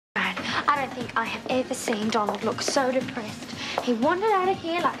I don't think I have ever seen Donald look so depressed. He wandered out of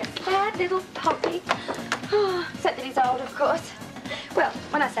here like a sad little puppy. Oh, except that he's old, of course. Well,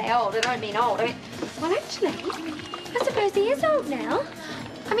 when I say old, I don't mean old. I mean, well, actually, I suppose he is old now.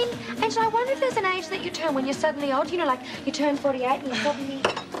 I mean, Angela, I wonder if there's an age that you turn when you're suddenly old. You know, like you turn 48 and you're suddenly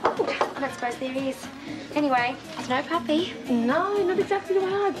old. I don't suppose there is. Anyway, he's no puppy. No, not exactly the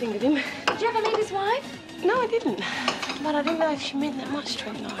way I'd think of him. Did you ever meet his wife? No, I didn't. But I didn't know if she meant that much to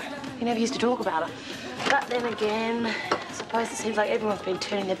him, no. He never used to talk about her. But then again, I suppose it seems like everyone's been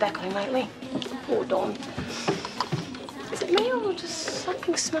turning their back on him lately. Poor Don. Is it me or just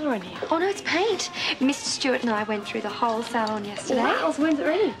something smelling in here? Oh, no, it's paint. Mr. Stewart and I went through the whole salon yesterday. Wow, so when's it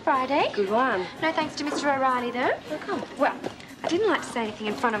ready? Friday. Good one. No thanks to Mr. O'Reilly, though. How come? Well, I didn't like to say anything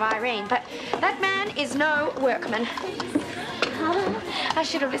in front of Irene, but that man is no workman. I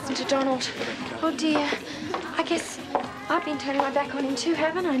should have listened to Donald. Oh, dear. I guess I've been turning my back on him too,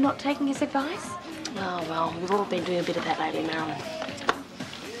 haven't I? Not taking his advice. Oh, well, we've all been doing a bit of that lately, Marilyn.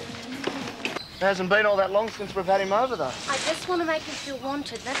 It hasn't been all that long since we've had him over, though. I just want to make him feel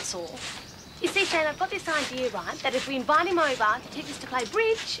wanted, that's all. You see, Shane, I've got this idea, right, that if we invite him over to teach us to play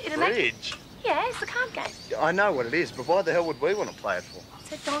bridge, it'll make... Bridge? Yeah, it's the card game. I know what it is, but why the hell would we want to play it for?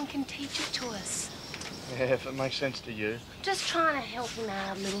 So Don can teach it to us. Yeah, if it makes sense to you. Just trying to help him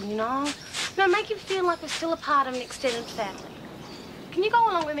out a little, you know? Make him feel like we're still a part of an extended family. Can you go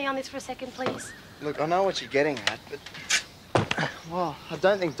along with me on this for a second, please? Look, I know what you're getting at, but... Well, I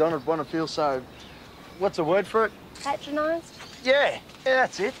don't think Don would want to feel so... What's the word for it? Patronised? Yeah,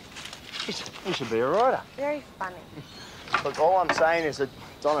 that's it. He should be a writer. Very funny. Look, all I'm saying is that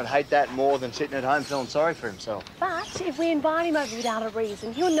Don would hate that more than sitting at home feeling sorry for himself. But if we invite him over without a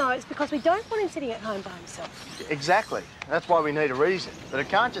reason, he'll know it's because we don't want him sitting at home by himself. Exactly. That's why we need a reason. But it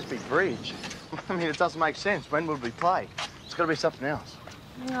can't just be bridge. I mean, it doesn't make sense. When would we play? It's got to be something else.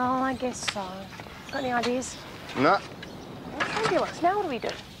 No, I guess so. Got any ideas? No. Fabulous. Now what do we do?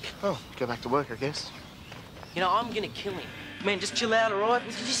 Oh, go back to work, I guess. You know, I'm gonna kill him. Man, just chill out, all right?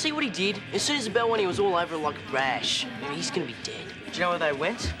 Did you see what he did? As soon as the bell went, he was all over it like a rash. I mean, he's gonna be dead. Do you know where they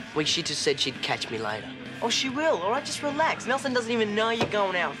went? Well, she just said she'd catch me later. Oh, she will, all right? Just relax. Nelson doesn't even know you're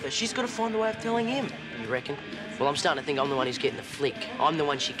going out with her. She's got to find a way of telling him. You reckon? Well, I'm starting to think I'm the one who's getting the flick. I'm the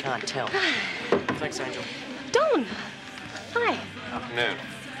one she can't tell. Thanks, Angel. Don! Hi. Afternoon.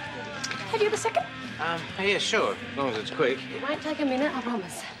 Have you got a second? Yeah, sure, as long as it's quick. It won't take a minute, I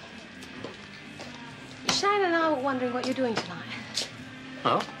promise. Shane and I were wondering what you're doing tonight.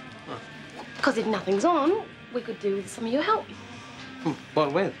 Oh? Because if nothing's on, we could do with some of your help.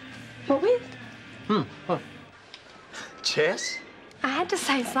 What with? What with? What? Chess? I had to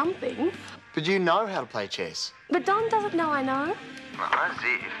say something. But you know how to play chess. But Don doesn't know I know. As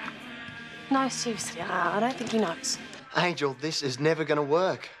if. No, seriously, I don't think he knows. Angel, this is never going to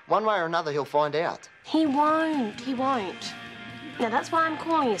work. One way or another, he'll find out. He won't. He won't. Now, that's why I'm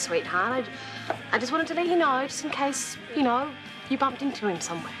calling you, sweetheart. I just wanted to let you know, just in case, you know, you bumped into him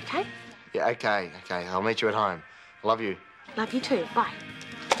somewhere, OK? Yeah, OK. I'll meet you at home. Love you. Love you too. Bye.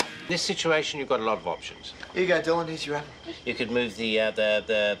 In this situation, you've got a lot of options. Here you go, Dylan. Here's your apple. You could move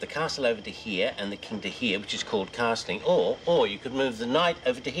the castle over to here and the king to here, which is called castling, or you could move the knight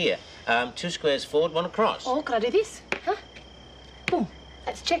over to here. 2 squares forward, 1 across. Oh, can I do this? Huh? Boom.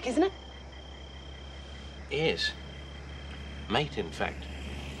 That's check, isn't it? Yes. Mate, in fact.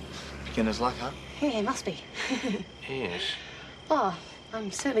 Beginner's luck, huh? Yeah, it must be. Yes. Oh,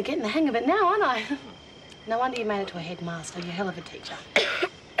 I'm certainly getting the hang of it now, aren't I? No wonder you made it to a headmaster. You're a hell of a teacher.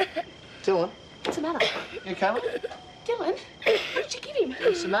 Dylan, What's the matter? you okay? Dylan? What did you give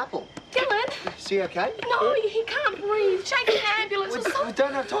him? Some apple. Dylan? Is he okay? No, he can't breathe. Shake an ambulance or We something.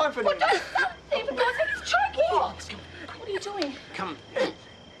 don't have time for Well, this. don't something, for God's sake, he's choking. What are you doing? Come.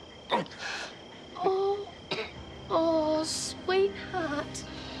 Oh, sweetheart.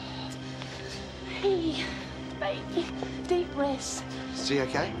 Hey, baby, deep breaths. Is he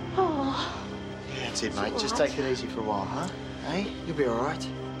okay? Oh. Yeah, that's it, mate. Just Right. take it easy for a while, huh? Hey, you'll be all right.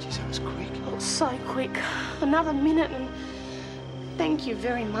 Jeez, that was quick. Oh, so quick. Another minute and thank you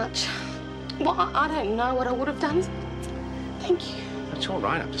very much. Well, I don't know what I would have done. Thank you. That's all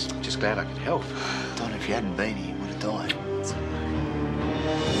right. I'm just glad I could help. Don, if you hadn't been here, you would have died.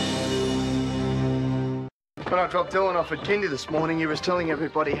 When I dropped Dylan off at kindy this morning, he was telling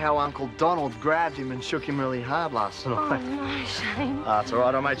everybody how Uncle Donald grabbed him and shook him really hard last night. Oh, no, Shane. It's all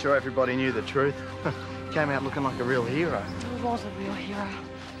right. I made sure everybody knew the truth. Came out looking like a real hero. He was a real hero.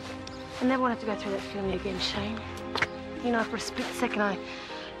 I never want to have to go through that feeling again, Shane. You know, for a split second, I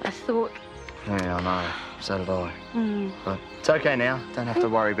thought... Yeah, I know. So did I. But it's okay now. Don't have to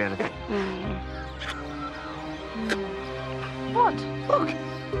worry about it. What? Look,